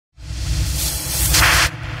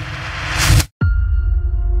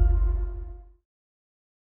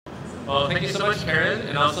Well, thank you so much, Karen,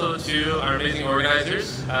 and also to our amazing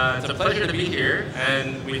organizers. It's a pleasure to be here,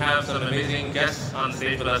 and we have some amazing guests on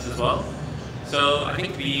stage with us as well. So I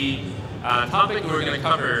think the topic we're going to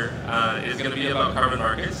cover is going to be about carbon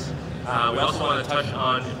markets. We also want to touch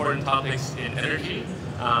on important topics in energy,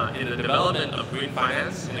 in the development of green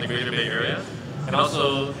finance in the Greater Bay Area, and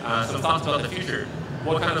also some thoughts about the future.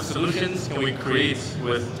 What kind of solutions can we create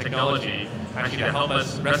with technology actually to help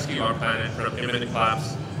us rescue our planet from imminent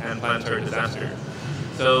collapse and planetary disaster?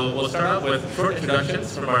 So we'll start out with short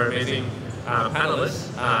introductions from our amazing panelists,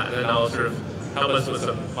 and then I'll sort of help us with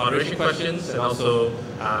some moderation questions and also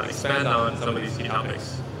expand on some of these key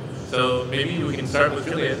topics. So maybe we can start with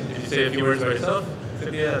Julien. If you say a few words about yourself,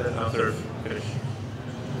 Cynthia, and then I'll sort of finish.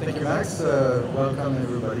 Thank you, Max. Welcome,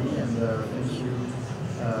 everybody, and thank you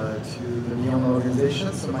to the Lyon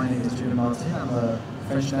organization. So my name is Julien Martin. I'm a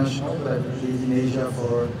French national, but I've lived in Asia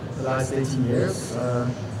for the last 18 years,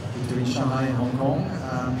 between Shanghai and Hong Kong.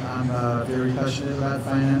 I'm very passionate about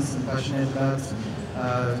finance and passionate about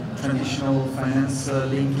traditional finance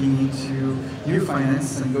linking into new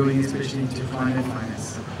finance and going especially into climate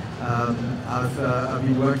finance. I've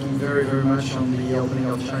been working very, very much on the opening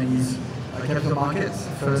of Chinese capital markets,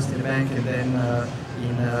 first in a bank and then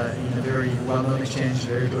in a very well-known exchange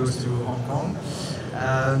very close to Hong Kong.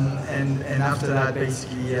 And after that,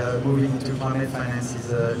 basically moving into climate finance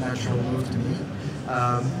is a natural move to me.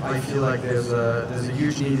 I feel like there's a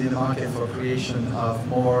huge need in the market for creation of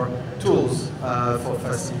more tools for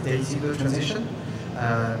facilitating the transition,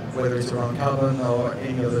 whether it's around carbon or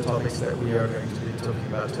any other topics that we are going to be talking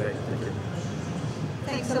about today. Thank you.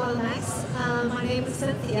 Thanks a lot, Max. My name is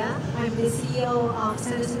Cynthia. I'm the CEO of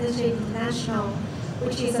Sinosynergy International,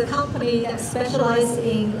 which is a company that specializes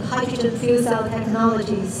in hydrogen fuel cell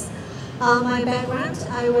technologies. My background,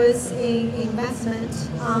 I was in investment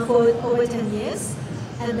for over 10 years,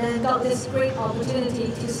 and then got this great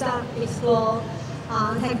opportunity to start explore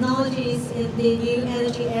technologies in the new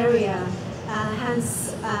energy area.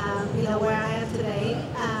 Hence, where I am today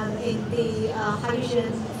in the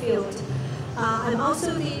hydrogen field. I'm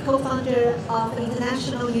also the co-founder of the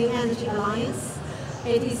International New Energy Alliance.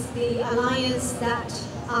 It is the alliance that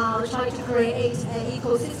tries to create an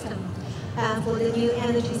ecosystem for the new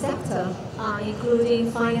energy sector,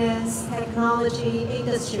 including finance, technology,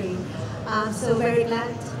 industry. So very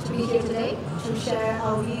glad to be here today to share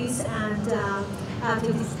our views and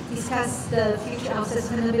to discuss the future of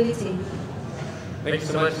sustainability. Thank you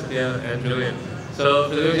so much, Cynthia and Julien. So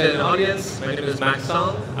for those in the audience, my name is Max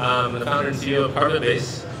Song. I'm the founder and CEO of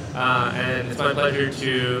Carbonbase, and it's my pleasure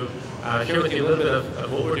to share with you a little bit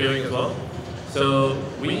of what we're doing as well. So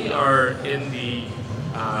we are in the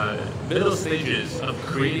middle stages of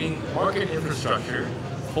creating market infrastructure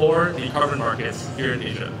for the carbon markets here in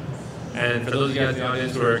Asia. And for those of you guys in the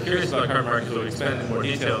audience who are curious about carbon markets, we'll expand in more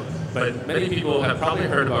detail. But many people have probably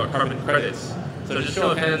heard about carbon credits. So just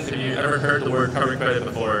show of hands if you've ever heard the word carbon credit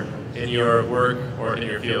before in your work or in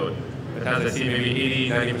your field. It has, I see, maybe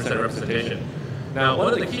 80–90% representation. Now,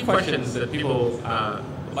 one of the key questions that people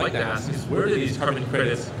like to ask is, where do these carbon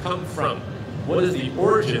credits come from? What is the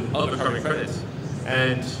origin of the carbon credits?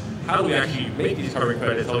 And how do we actually make these carbon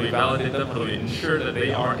credits? How do we validate them? How do we ensure that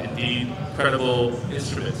they are indeed credible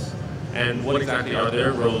instruments? And what exactly are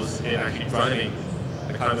their roles in actually driving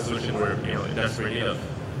the climate solution we're in desperate need of?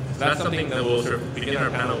 So that's something that we'll sort of begin our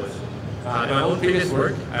panel with. In my own previous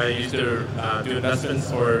work, I used to do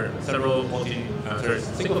investments for several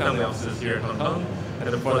single-family offices here in Hong Kong, and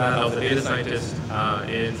then before that, I was a data scientist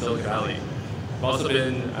in Silicon Valley. I've also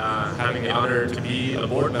been having the honor to be a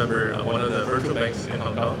board member of one of the virtual banks in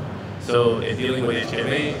Hong Kong. So in dealing with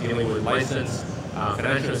HMA, dealing with licensed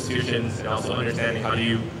financial institutions, and also understanding how do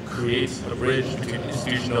you create a bridge between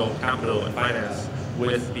institutional capital and finance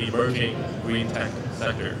with the emerging green tech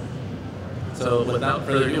sector. So without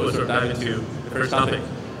further ado, we'll sort of dive into the first topic.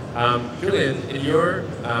 Julien, in your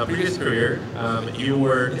previous career, you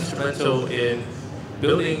were instrumental in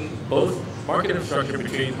building both market infrastructure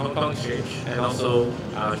between Hong Kong Exchange and also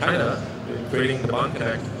China, creating the Bond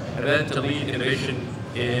Connect, and then to lead innovation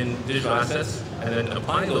in digital assets, and then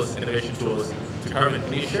applying those innovation tools to carbon.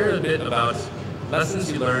 Can you share a bit about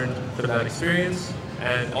lessons you learned from that experience,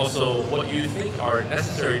 and also what you think are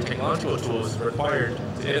necessary technological tools required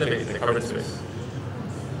to innovate in the carbon space?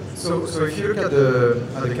 So if you look at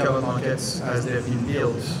the carbon markets as they've been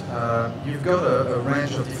built, you've got a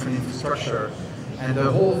range of different infrastructure, and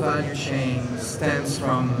the whole value chain stems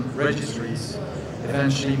from registries,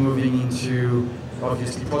 eventually moving into,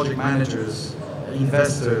 obviously, project managers,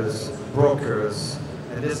 investors, brokers,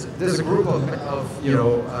 there's a group of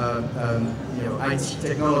IT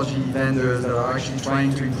technology vendors that are actually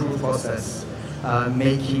trying to improve process,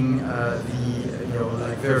 making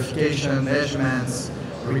like verification, measurements,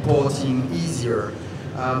 reporting easier.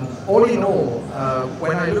 All in all,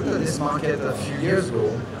 when I looked at this market a few years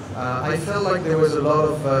ago, I felt like there was a lot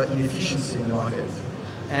of inefficiency in the market.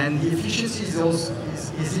 And the efficiency is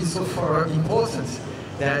insofar important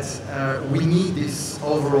that we need this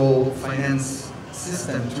overall finance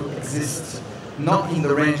system to exist, not in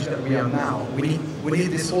the range that we are now. We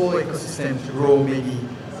need this whole ecosystem to grow maybe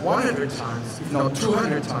 100 times, if not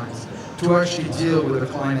 200 times, to actually deal with the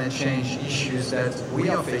climate change issues that we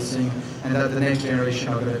are facing and that the next generation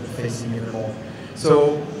are going to be facing even more.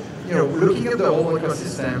 So, looking at the whole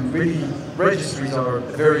ecosystem, really, registries are a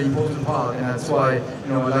very important part, and that's why,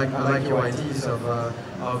 I like your ideas of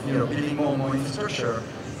building more and more infrastructure.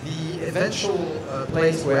 The eventual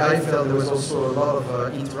place where I felt there was also a lot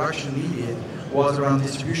of interaction needed was around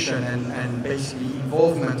distribution and basically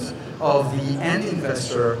involvement of the end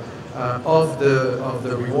investor of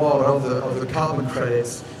the reward of the carbon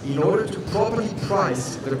credits in order to properly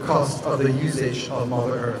price the cost of the usage of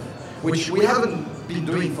Mother Earth, which we haven't been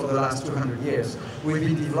doing for the last 200 years. We've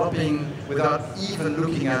been developing without even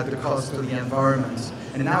looking at the cost of the environment.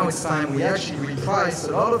 And now it's time we actually reprice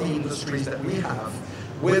a lot of the industries that we have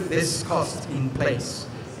with this cost in place.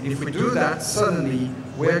 And if we do that, suddenly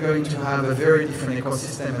we're going to have a very different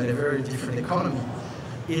ecosystem and a very different economy.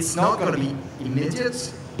 It's not going to be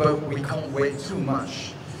immediate, but we can't wait too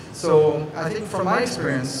much. So I think from my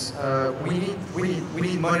experience, we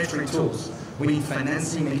need monetary tools. We need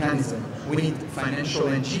financing mechanism. We need financial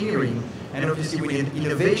engineering. And obviously we need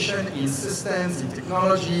innovation in systems, in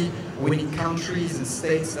technology. We need countries and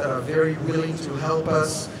states that are very willing to help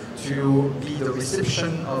us to be the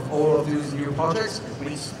reception of all of these new projects. We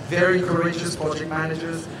need very courageous project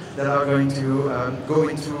managers that are going to go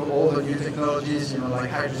into all the new technologies,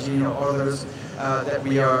 like hydrogen or others that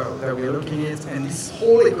we are looking at. And this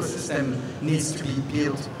whole ecosystem needs to be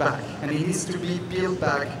built back, and it needs to be built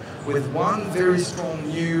back with one very strong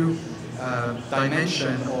new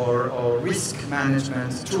dimension or risk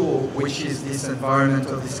management tool, which is this environment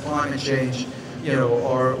of this climate change,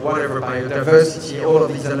 or whatever, biodiversity. All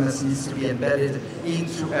of these elements needs to be embedded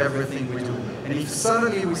into everything we do. And if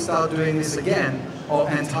suddenly we start doing this again, our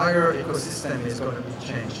entire ecosystem is going to be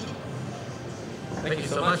changed. Thank you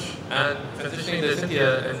so much. And transitioning to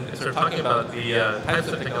Cynthia and sort of talking about the types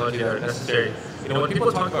of technology that are necessary. When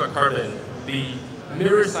people talk about carbon, the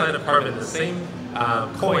mirror side of carbon, the same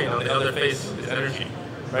coin on the other face, is energy,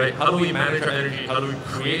 right? How do we manage our energy? How do we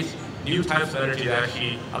create new types of energy that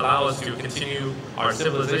actually allow us to continue our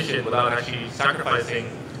civilization without actually sacrificing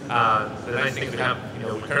the nice things we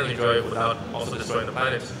currently enjoy without also destroying the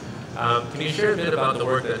planet? Can you share a bit about the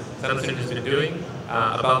work that Sinosynergy has been doing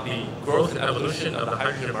about the growth and evolution of the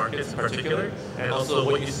hydrogen markets in particular, and also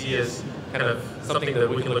what you see as kind of something that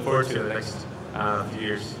we can look forward to in the next few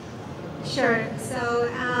years? Sure. So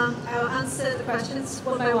I'll answer the questions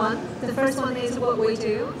one by one. The first one is what we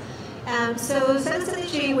do. So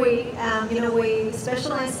Sinosynergy, we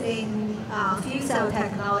specialize in fuel cell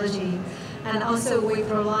technology, and also we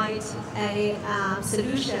provide a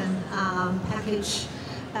solution package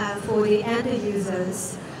for the end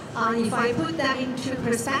users. If I put that into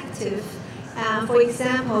perspective, for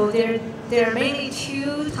example, there are mainly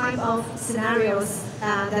two types of scenarios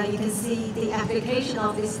that you can see the application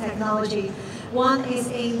of this technology. One is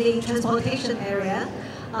in the transportation area.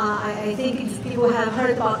 I think if people have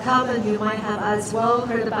heard about carbon, you might have as well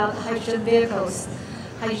heard about hydrogen vehicles,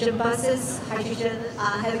 hydrogen buses, hydrogen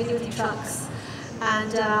heavy-duty trucks.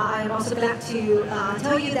 And I'm also glad to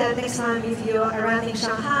tell you that next time if you're around in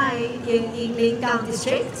Shanghai, in Lingang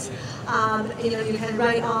district, you can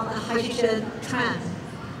ride on a hydrogen tram.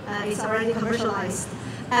 It's already commercialized.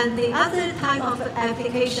 And the other type of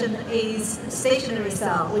application is stationary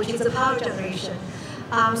cell, which is the power generation.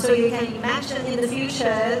 So you can imagine in the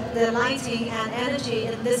future, the lighting and energy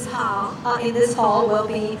in this hall will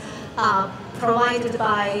be provided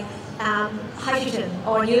by hydrogen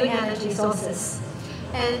or new energy sources.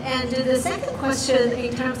 And the second question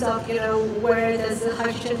in terms of where does the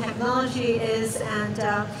hydrogen technology is, and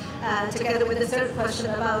together with the third question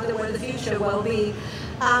about where the future will be.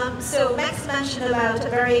 So Max mentioned about a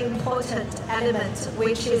very important element,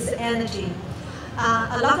 which is energy.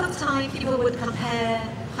 A lot of time people would compare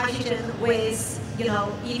hydrogen with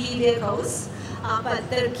EV vehicles, but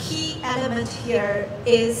the key element here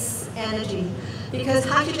is energy, because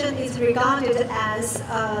hydrogen is regarded as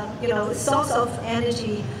a source of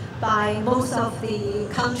energy by most of the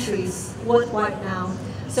countries worldwide now.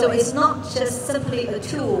 So it's not just simply a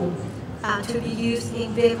tool to be used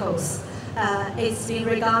in vehicles. It's been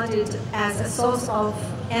regarded as a source of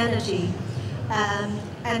energy.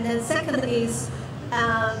 And then second is,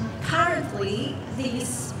 currently the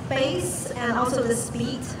space and also the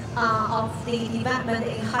speed of the development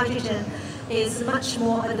in hydrogen is much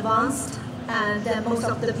more advanced than most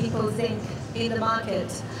of the people think in the market.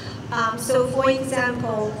 So for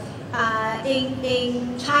example,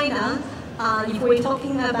 in China, if we're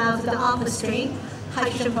talking about the upstream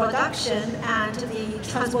hydrogen production and the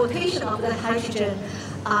transportation of the hydrogen,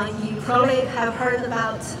 you probably have heard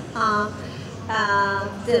about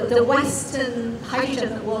the western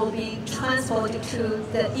hydrogen will be transported to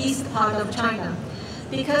the east part of China,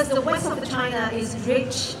 because the west of China is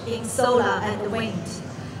rich in solar and wind.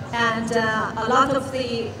 And a lot of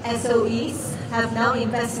the SOEs have now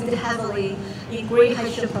invested heavily in green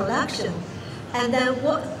hydrogen production. And then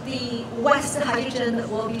what the west hydrogen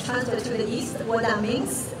will be transferred to the east, what that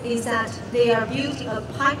means is that they are building a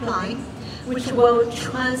pipeline which will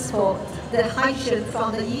transport the hydrogen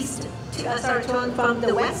from the east to, from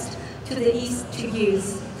the west to the east to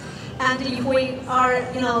use. And if we are,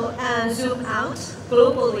 zoom out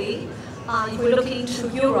globally, if we look into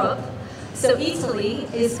Europe, so Italy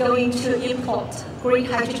is going to import green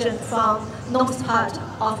hydrogen from north part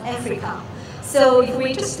of Africa. So if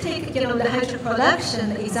we just take, the hydrogen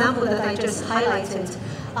production example that I just highlighted,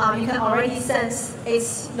 you can already sense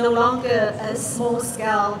it's no longer a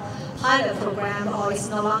small-scale pilot program, or it's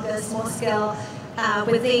no longer a small-scale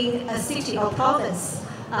within a city or province.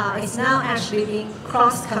 It's now actually being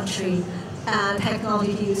cross-country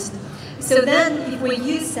technology used. So then if we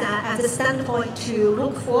use that as a standpoint to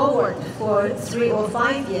look forward for 3 or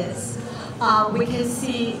 5 years, we can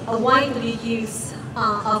see a widely use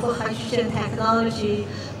of hydrogen technology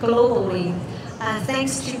globally,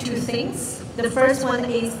 thanks to 2 things. The first one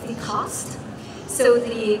is the cost. So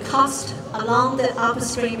the cost along the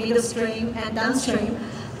upstream, midstream, and downstream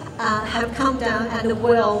have come down and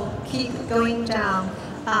will keep going down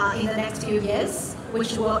in the next few years,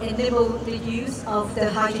 which will enable the use of the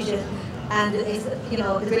hydrogen and its,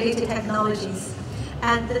 related technologies.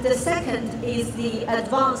 And the second is the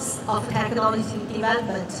advance of technology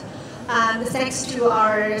development. Thanks to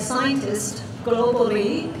our scientists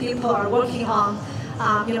globally, people are working on,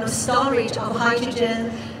 storage of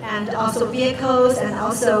hydrogen, and also vehicles, and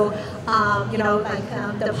also,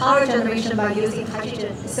 the power generation by using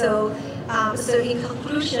hydrogen. So, so in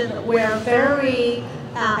conclusion, we're very,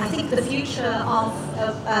 I think the future of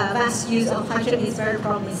vast use of hydrogen is very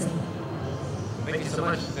promising. Thank you so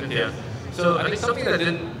much, Cynthia. So I think something that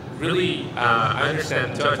didn't really, I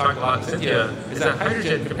understand, until I talked a lot with Cynthia, is that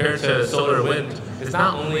hydrogen compared to solar or wind is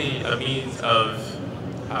not only a means of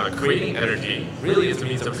creating energy, really it's a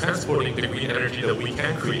means of transporting the green energy that we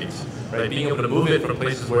can create, right? Being able to move it from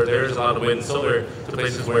places where there's a lot of wind and solar to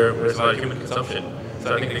places where there's a lot of human consumption.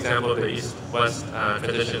 So I think the example of the east-west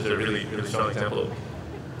transition is a really, really strong example.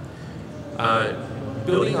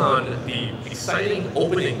 Building on the exciting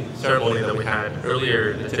opening ceremony that we had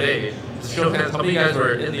earlier today, just show of hands, how many of you guys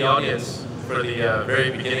were in the audience for the very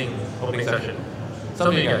beginning opening session? Some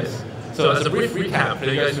of you guys. So as a brief recap, for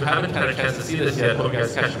you guys who haven't had a chance to see this yet, hope you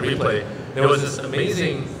guys catch the replay, there was this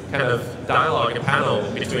amazing kind of dialogue and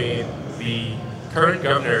panel between the current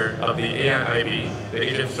governor of the AIIB, the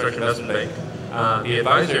Asian Infrastructure Investment Bank, the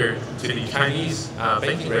advisor to the Chinese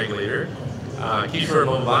banking regulator, Kishore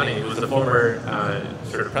Mahbubani, who was the former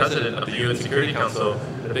sort of president of the UN Security Council,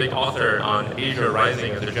 and a big author on Asia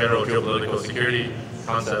rising as a general geopolitical security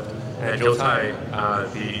concept, and Joe Tai,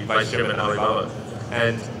 the vice chairman at Alibaba.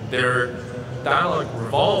 And their dialogue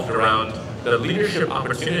revolved around the leadership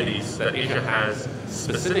opportunities that Asia has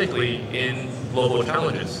specifically in global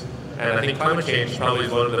challenges. And I think climate change probably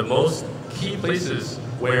is one of the most key places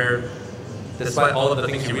where, despite all of the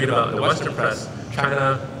things you read about in the Western press,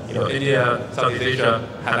 China, India, Southeast Asia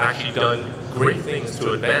have actually done great things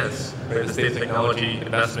to advance the state of technology,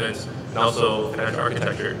 investments, and also financial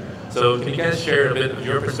architecture. So can you guys share a bit of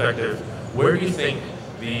your perspective? Where do you think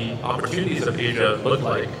the opportunities of Asia look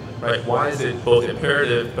like, right? Why is it both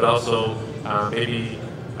imperative, but also maybe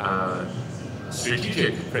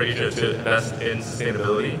strategic for Asia to invest in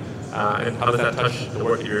sustainability? And how does that touch the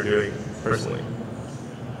work that you're doing personally?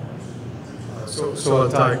 So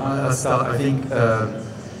I'll start. I think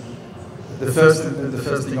the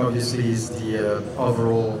first thing obviously is the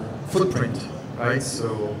overall footprint, right?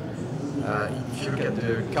 So if you look at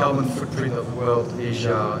the carbon footprint of the world,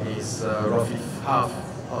 Asia is roughly half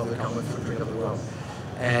of the carbon footprint of the world,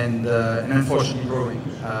 and unfortunately growing.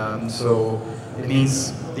 So it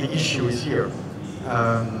means the issue is here,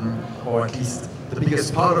 or at least the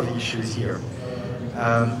biggest part of the issue is here.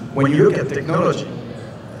 When you look at technology,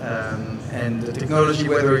 and the technology,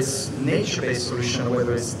 whether it's nature-based solution or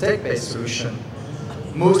whether it's tech-based solution,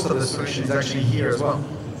 most of the solution is actually here as well.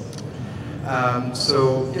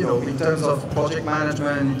 So, you know, in terms of project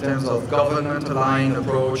management, in terms of government-aligned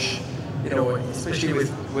approach, you know, especially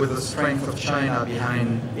with the strength of China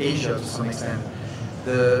behind Asia to some extent,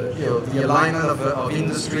 the alignment of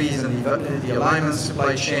industries and the alignment of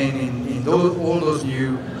supply chain in all those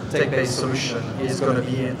new tech-based solutions is going to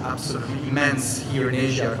be absolutely immense here in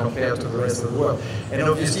Asia compared to the rest of the world. And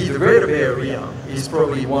obviously, the Greater Bay Area is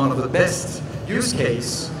probably one of the best use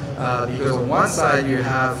case because on one side you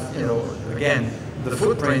have, you know, again, the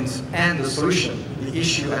footprint and the solution, the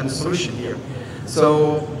issue and the solution here.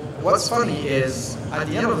 So what's funny is, at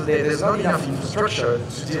the end of the day, there's not enough infrastructure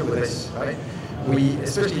to deal with this, right? We,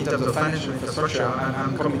 especially in terms of financial infrastructure,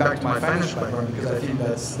 I'm coming back to my financial background because I think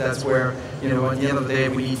that's where, you know, at the end of the day,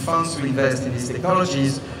 we need funds to invest in these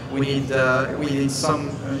technologies. We need some,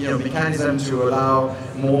 you know, mechanism to allow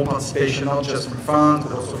more participation, not just from funds,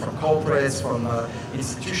 but also from corporates, from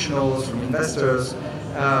institutionals, from investors.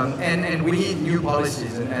 And we need new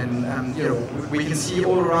policies, and you know, we can see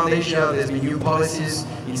all around Asia there's been new policies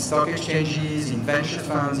in stock exchanges, in venture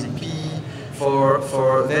funds, in PE,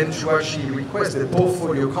 for them to actually request their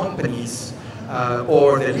portfolio companies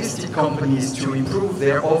or their listed companies to improve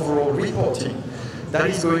their overall reporting. That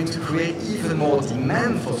is going to create even more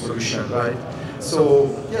demand for solutions, right? So,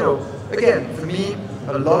 you know, again, for me,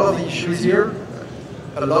 a lot of the issue is here,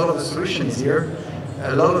 a lot of the solution is here,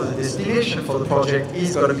 a lot of the destination for the project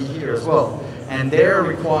is going to be here as well. And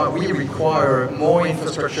we require more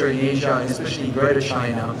infrastructure in Asia, and especially in Greater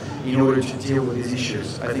China, in order to deal with these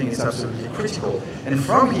issues. I think it's absolutely critical. And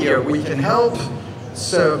from here, we can help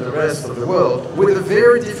serve the rest of the world with a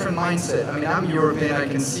very different mindset. I mean, I'm European, I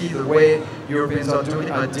can see the way Europeans are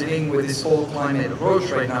dealing with this whole climate approach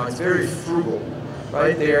right now. It's very frugal,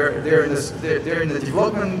 right? They're in the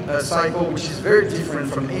development cycle, which is very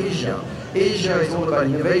different from Asia. Asia is all about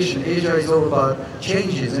innovation. Asia is all about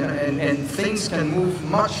changes, and things can move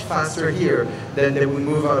much faster here than they would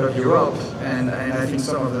move out of Europe. And I think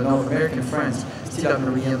some of the North American friends still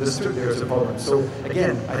haven't really understood there's a problem. So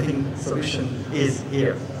again, I think the solution is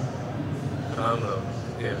here.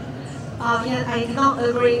 Yeah. Yeah, I cannot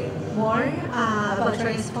agree more about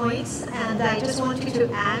Trey's points, and I just wanted to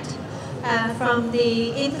add, from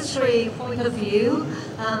the industry point of view,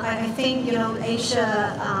 I think, you know,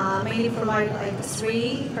 Asia mainly provides like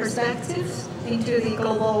 3 perspectives into the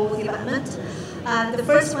global development. The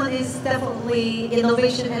first one is definitely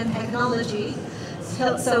innovation and technology.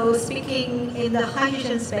 So speaking in the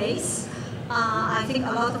hydrogen space, I think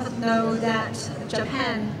a lot of us know that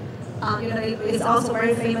Japan, you know, is also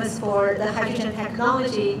very famous for the hydrogen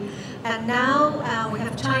technology. And now we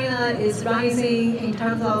have China is rising in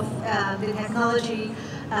terms of the technology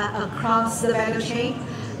across the value chain.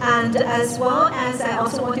 And as well as I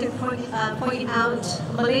also want to point out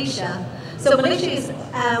Malaysia. So Malaysia is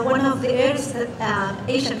one of the earliest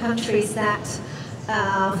Asian countries that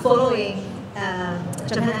following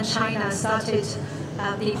Japan and China started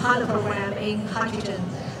the pilot program in hydrogen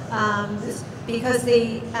because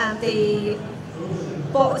they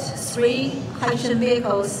bought 3 hydrogen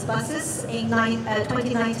vehicles buses in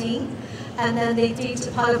 2019, and then they did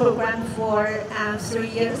a pilot program for 3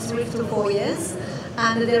 to 4 years,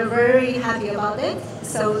 and they're very happy about it.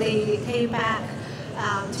 So they came back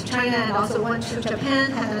to China and also went to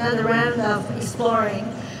Japan, had another round of exploring,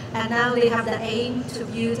 and now they have the aim to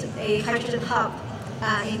build a hydrogen hub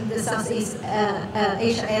in the Southeast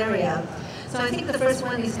Asia area. So I think the first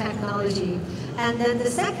one is technology. And then the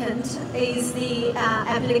second is the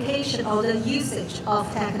application or the usage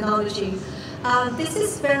of technology. This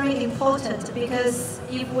is very important because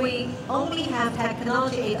if we only have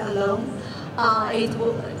technology alone,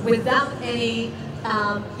 without any,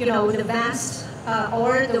 you know, the vast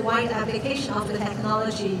or the wide application of the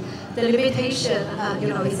technology, the limitation, you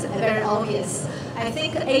know, is very obvious. I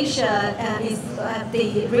think Asia is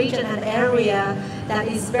the region and area that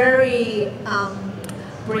is very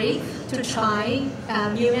brave to try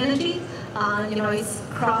new energy. You know, it's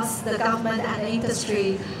across the government and the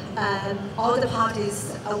industry. All the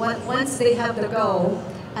parties, once they have the goal,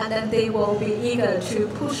 and then they will be eager to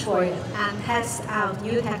push for it and test out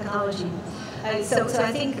new technology. So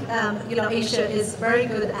I think you know, Asia is very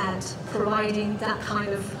good at providing that kind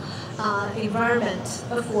of environment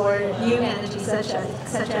for new energy, such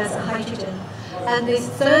as hydrogen. And the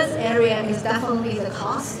third area is definitely the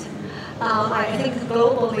cost. I think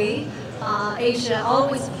globally, Asia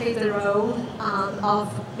always played the role of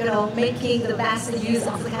making the best use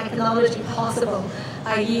of the technology possible,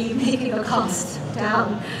 i.e. making the cost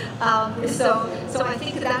down. So I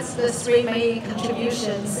think that's the three main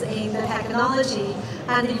contributions in the technology.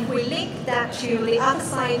 And if we link that to the other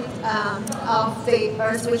side of the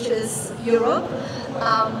Earth, which is Europe,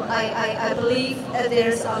 I believe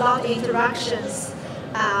there's a lot of interactions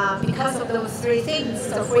because of those three things.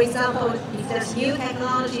 So for example, if there's new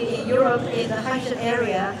technology in Europe in the hydrogen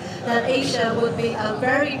area, then Asia would be a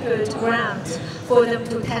very good ground for them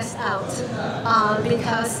to test out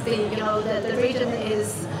because the region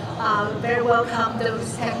is very welcome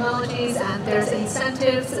those technologies, and there's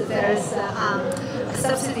incentives, there's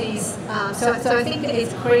subsidies. So I think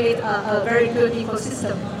it's create a very good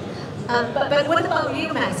ecosystem. But what about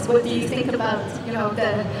you, Max? What do you think about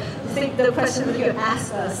the question that you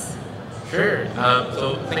asked us? Sure.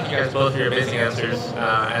 So thank you guys both for your amazing answers.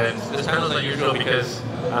 And this panel is unusual because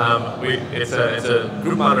it's a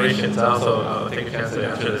group moderation, so I'll take a chance to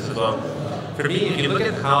answer this as well. For me, if you look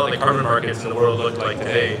at how the carbon markets in the world look like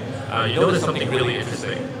today, you notice something really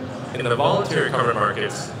interesting. In the voluntary carbon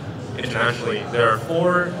markets internationally, there are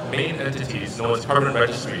 4 main entities known as carbon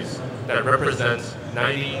registries that represent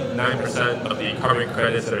 99% of the carbon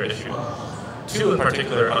credits that are issued. 2 in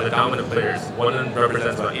particular are the dominant players. One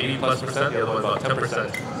represents about 80+%, the other one about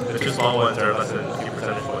 10%. The 2 small ones are less than a few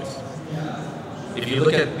percentage points. If you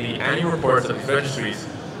look at the annual reports of these registries,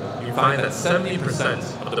 you find that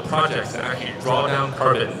 70% of the projects that actually draw down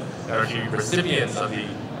carbon, that are actually recipients of the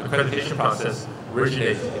accreditation process,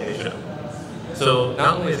 originate in Asia. So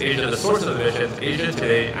not only is Asia the source of emissions, Asia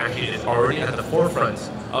today actually is already at the forefront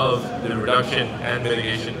of the reduction and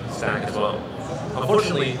mitigation stack as well.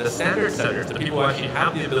 Unfortunately, the standard setters, the people who actually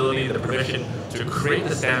have the ability, the permission to create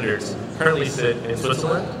the standards, currently sit in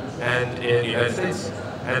Switzerland and in the United States.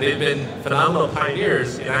 And they've been phenomenal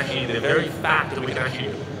pioneers in actually the very fact that we can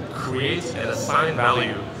actually create and assign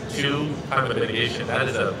value to climate mitigation. That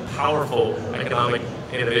is a powerful economic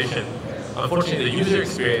innovation. Unfortunately, the user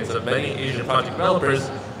experience of many Asian project developers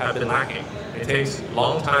have been lacking. It takes a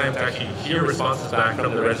long time to actually hear responses back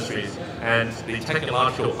from the registries, and the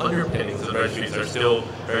technological underpinnings of the registries are still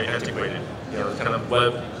very antiquated. It's kind of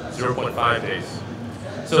Web 0.5 days.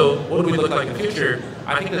 So what do we look like in the future?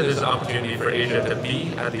 I think that there's an opportunity for Asia to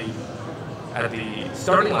be at the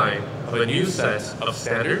starting line of a new set of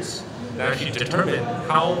standards that actually determine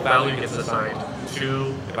how value gets assigned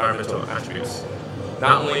to environmental attributes.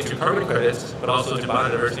 Not only to carbon credits, but also to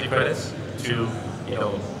biodiversity credits, to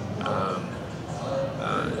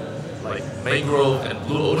like mangrove and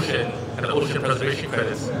blue ocean and ocean preservation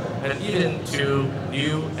credits, and even to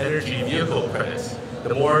new energy vehicle credits.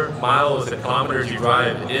 The more miles and kilometers you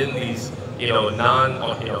drive in these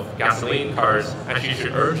gasoline cars actually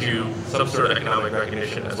should earn you some sort of economic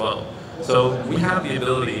recognition as well. So we have the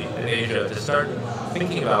ability in Asia to start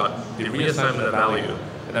thinking about the reassignment of value.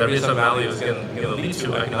 And that reassignment of value is going to lead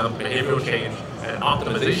to economic behavioral change and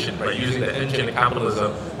optimization, right? Using the engine of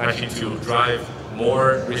capitalism actually to drive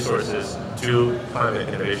more resources to climate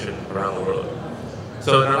innovation around the world.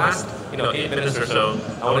 So in our last 8 minutes or so,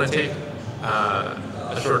 I want to take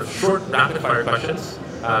a sort of short rapid fire questions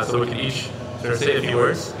so we can each sort of say a few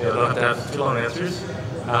words. Don't have to have too long answers.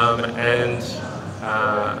 And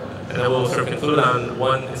then we'll sort of conclude on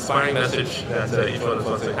one inspiring message that each one of us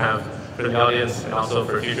wants to have for the audience and also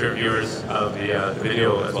for future viewers of the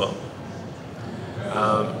video as well.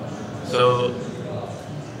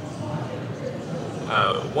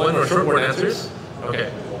 One or short word answers.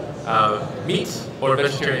 Okay. Meat or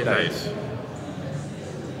vegetarian diet?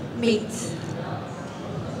 Meat.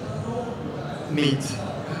 Meat.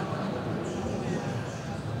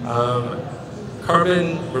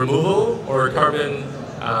 Carbon removal or carbon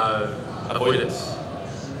avoidance?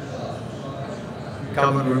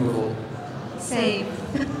 Carbon removal. Same.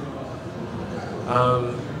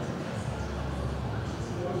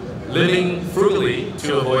 Living frugally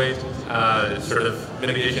to avoid sort of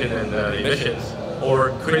mitigation and emissions,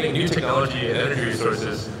 or creating new technology and energy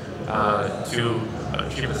resources to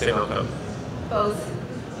achieve the same outcome?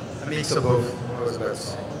 Both. A mix of both. Those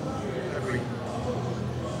best. Agree.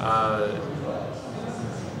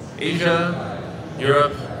 Asia,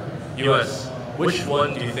 Europe, US, which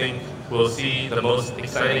one do you think will see the most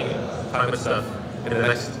exciting climate stuff in the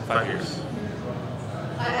next 5 years?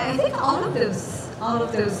 I think all of those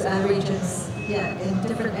regions, yeah, in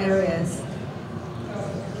different areas.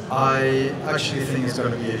 I actually think it's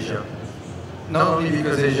going to be Asia. Not only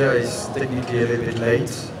because Asia is technically a little bit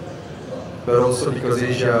late, but also because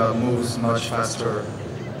Asia moves much faster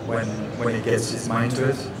when it gets its mind to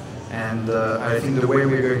it. And I think the way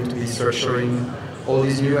we're going to be structuring all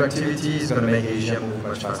these new activities are going to make Asia move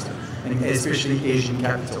much faster, and especially Asian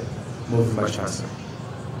capital move much faster.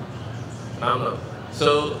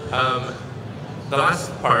 So the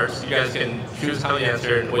last part, you guys can choose how you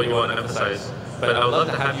answer and what you want to emphasize. But I would love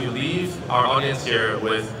to have you leave our audience here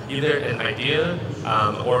with either an idea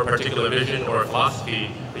or a particular vision or a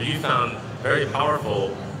philosophy that you found very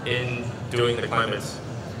powerful in doing the climate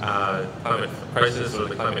crisis or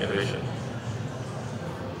the climate innovation.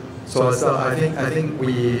 So I think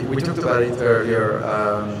we talked about it earlier.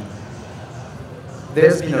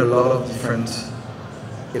 There's been a lot of different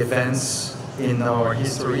events in our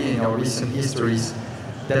history, in our recent histories,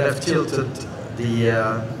 that have tilted the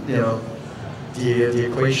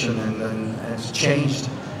equation and changed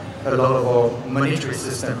a lot of our monetary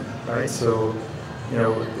system, right? So,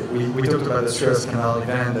 we talked about the Suez Canal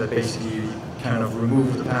event that basically kind of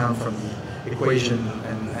removed the pound from the equation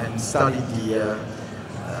and started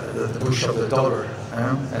the push of the dollar,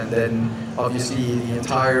 and then obviously the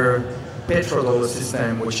entire petrodollar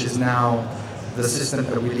system, which is now the system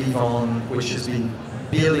that we live on, which has been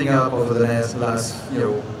building up over the last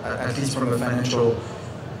at least from a financial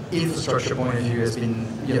infrastructure point of view, has been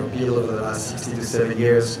built over the last 60 to 70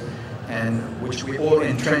 years, and which we all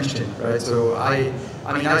entrenched in, right? So I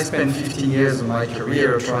spent 15 years of my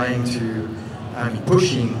career trying to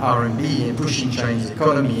pushing RMB and pushing Chinese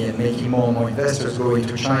economy and making more and more investors go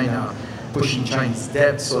into China, pushing Chinese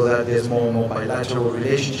debt so that there's more and more bilateral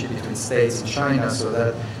relationship between states and China, so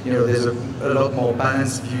that there's a lot more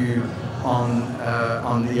balanced view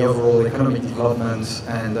on the overall economic development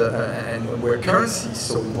and where currency is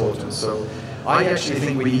so important. So I actually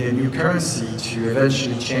think we need a new currency to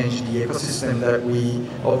eventually change the ecosystem that we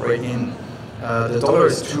operate in. The dollar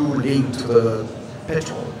is too linked to the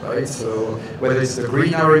petrol, right? So whether it's the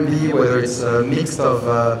green RMB, whether it's a mix of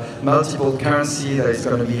multiple currency that is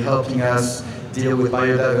going to be helping us deal with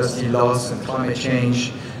biodiversity loss and climate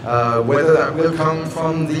change, whether that will come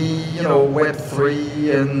from the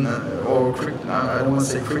Web3 and or I don't want to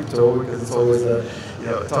say crypto because it's always a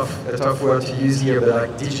tough word to use here, but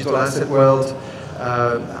like digital asset world.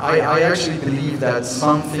 I actually believe that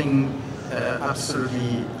something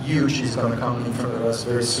absolutely huge is going to come in front of us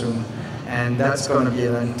very soon. And that's going to be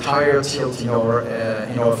an entire tilt in our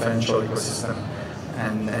financial ecosystem,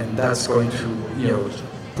 and that's going to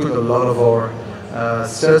put a lot of our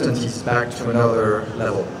certainties back to another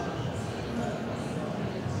level.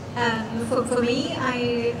 For me,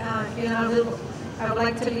 I would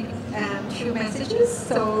like to leave two messages.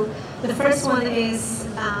 So the first one is,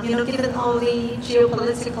 given all the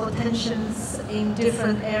geopolitical tensions in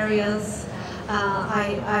different areas,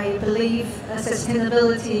 I believe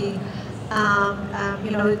sustainability.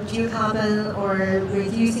 Due carbon or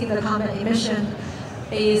reducing the carbon emission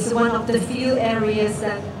is one of the few areas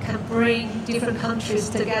that can bring different countries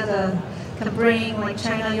together, can bring like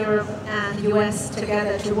China, Europe, and US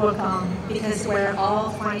together to work on, because we're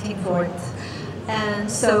all fighting for it. And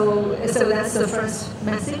so that's the first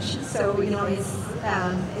message. So it's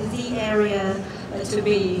the area to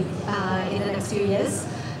be in the next few years.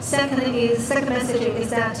 Second message is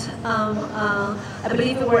that I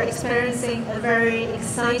believe we're experiencing a very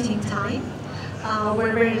exciting time.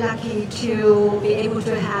 We're very lucky to be able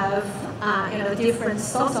to have different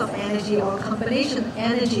source of energy or combination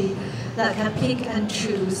energy that can pick and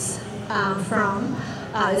choose from.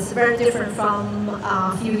 It's very different from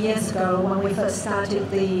a few years ago when we first started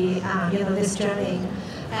this journey.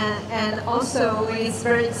 And also, it's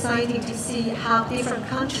very exciting to see how different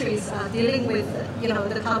countries are dealing with,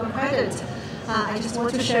 the carbon credit. I just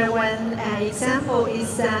want to share one example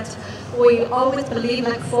is that we always believe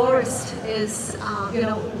like forest is,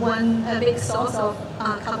 one big source of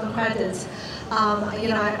carbon credit.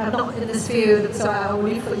 I'm not in this field, so I'll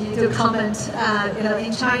wait for you to comment,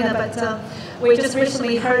 in China. But we just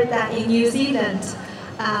recently heard that in New Zealand,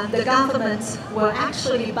 the government will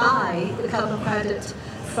actually buy the carbon credit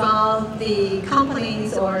from the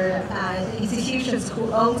companies or institutions who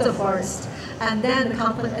own the forest, and then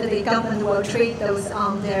the government will trade those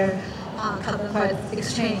on their carbon credit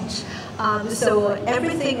exchange. So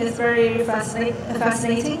everything is very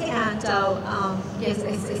fascinating, and yes,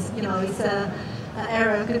 it's an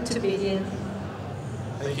era good to be in.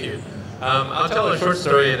 Thank you. I'll tell a short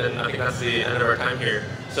story, and then I think that's the end of our time here.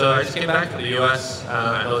 So I just came back from the US, and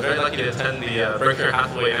I was very lucky to attend the Berkshire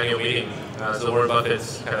Hathaway annual meeting. So Warren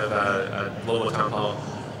Buffett's kind of a global town hall.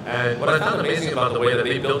 And what I found amazing about the way that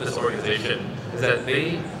they built this organization is that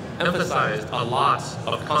they emphasized a lot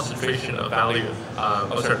of concentration of value,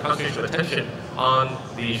 concentration of attention on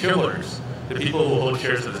the shareholders, the people who hold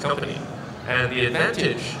shares of this company. And the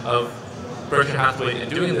advantage of Berkshire Hathaway in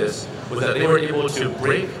doing this was that they were able to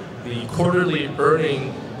break the quarterly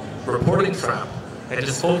earning reporting trap and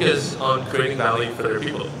just focus on creating value for their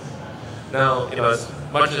people. Now, as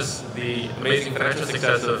much as the amazing financial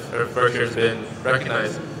success of Berkshire has been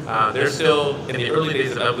recognized, they're still in the early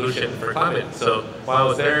days of evolution for climate. So while I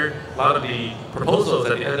was there, a lot of the proposals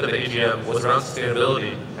at the end of the AGM was around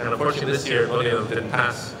sustainability, and unfortunately this year, many of them didn't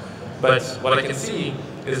pass. But what I can see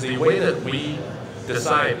is the way that we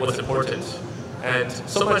decide what's important. And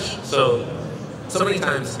so many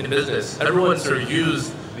times in business, everyone sort of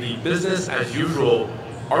used the business as usual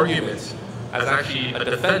argument as actually a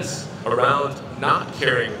defense around not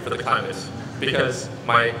caring for the climate. Because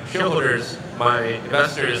my shareholders, my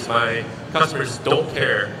investors, my customers don't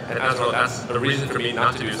care, and as well, that's a reason for me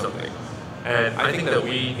not to do something. And I think that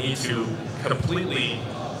we need to completely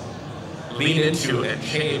lean into and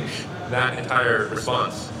change that entire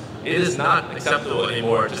response. It is not acceptable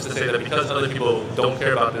anymore just to say that because other people don't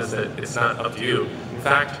care about this, that it's not up to you. In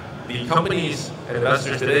fact, the companies and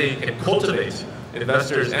investors today can cultivate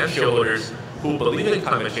investors and shareholders who believe in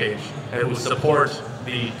climate change and who support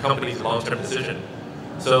the company's long-term decision.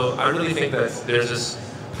 So I really think that there's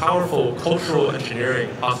this powerful cultural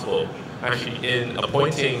engineering possible actually in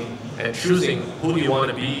appointing and choosing who you want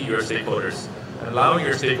to be your stakeholders, and allowing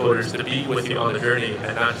your stakeholders to be with you on the journey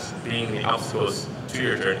and not being the obstacles to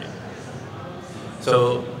your journey.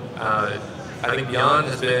 So I think Beyond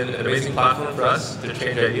has been an amazing platform for us to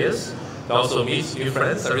change ideas, to also meet new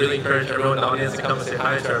friends. I really encourage everyone in the audience to come and say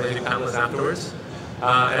hi to our amazing panelists afterwards.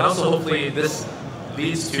 And also hopefully this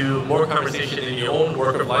leads to more conversation in your own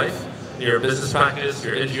work of life, your business practice,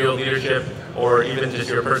 your NGO leadership, or even just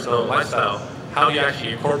your personal lifestyle. How do you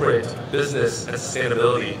actually incorporate business and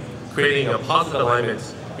sustainability, creating a positive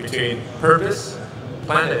alignment between purpose,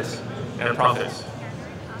 planet, and profit.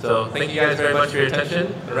 So thank you guys very much for your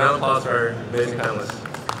attention. A round of applause for our amazing panelists.